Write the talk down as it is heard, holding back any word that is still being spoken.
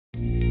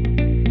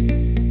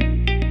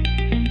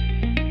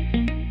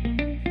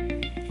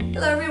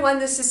Hello everyone,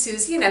 this is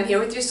Susie and I'm here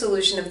with your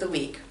solution of the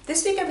week.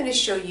 This week I'm going to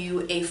show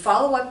you a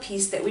follow-up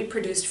piece that we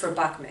produced for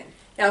Buckman.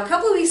 Now a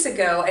couple of weeks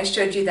ago I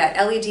showed you that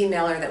LED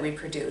mailer that we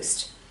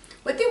produced.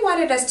 What they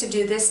wanted us to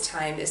do this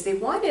time is they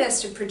wanted us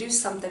to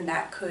produce something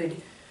that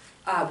could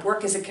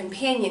work as a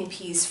companion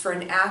piece for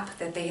an app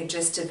that they had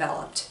just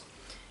developed.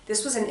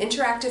 This was an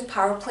interactive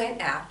power plant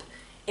app,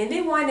 and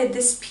they wanted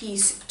this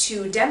piece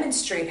to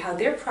demonstrate how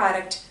their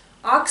product,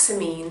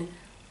 Oxamine,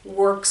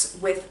 works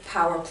with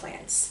power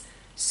plants.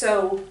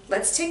 So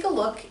let's take a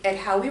look at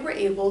how we were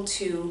able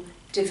to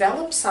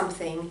develop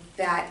something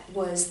that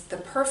was the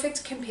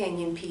perfect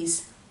companion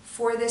piece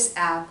for this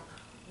app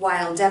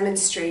while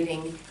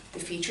demonstrating the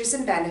features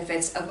and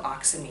benefits of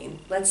Oxamine.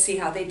 Let's see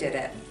how they did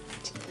it.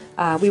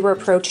 We were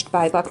approached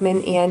by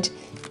Buckman and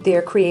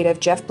their creative,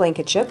 Jeff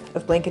Blankenship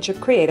of Blankenship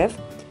Creative.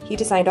 He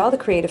designed all the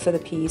creative for the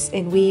piece,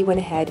 and we went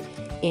ahead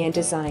and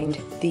designed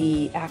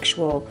the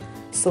actual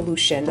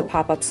solution, the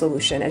pop-up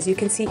solution. As you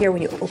can see here,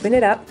 when you open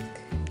it up,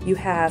 you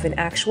have an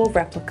actual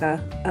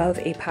replica of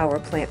a power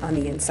plant on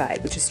the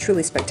inside, which is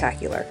truly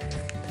spectacular.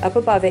 Up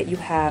above it, you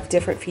have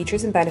different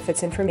features and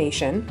benefits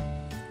information.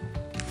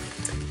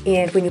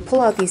 And when you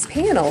pull out these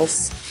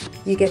panels,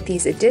 you get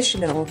these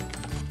additional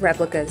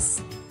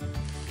replicas.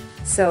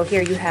 So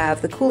here you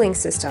have the cooling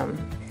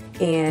system,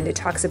 and it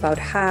talks about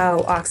how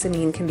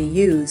Oxamine can be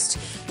used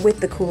with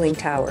the cooling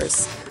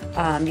towers.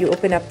 You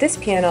open up this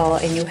panel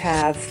and you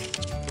have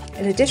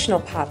an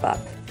additional pop-up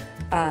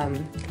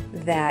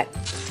that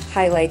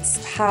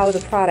highlights how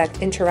the product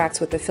interacts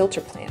with the filter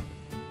plant.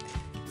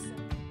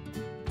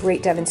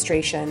 Great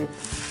demonstration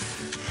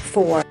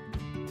for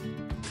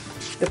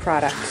the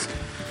product.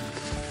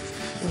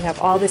 We have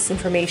all this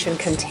information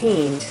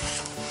contained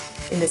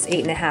in this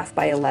 8.5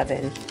 by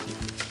 11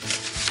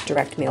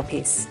 direct mail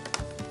piece.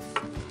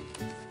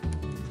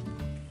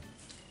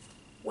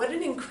 What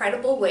an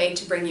incredible way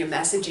to bring your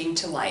messaging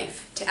to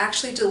life, to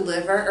actually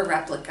deliver a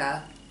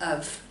replica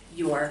of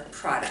your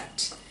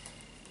product.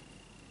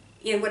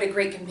 And what a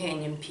great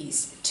companion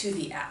piece to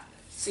the app.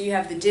 So you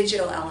have the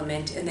digital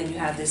element, and then you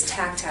have this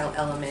tactile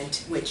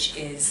element, which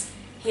is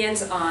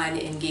hands-on,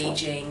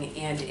 engaging,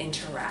 and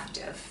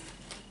interactive.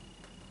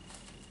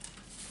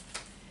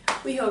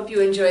 We hope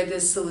you enjoyed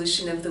this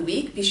solution of the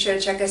week. Be sure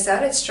to check us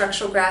out at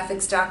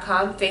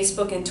structuralgraphics.com,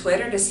 Facebook, and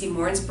Twitter to see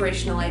more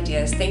inspirational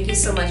ideas. Thank you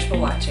so much for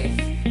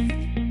watching.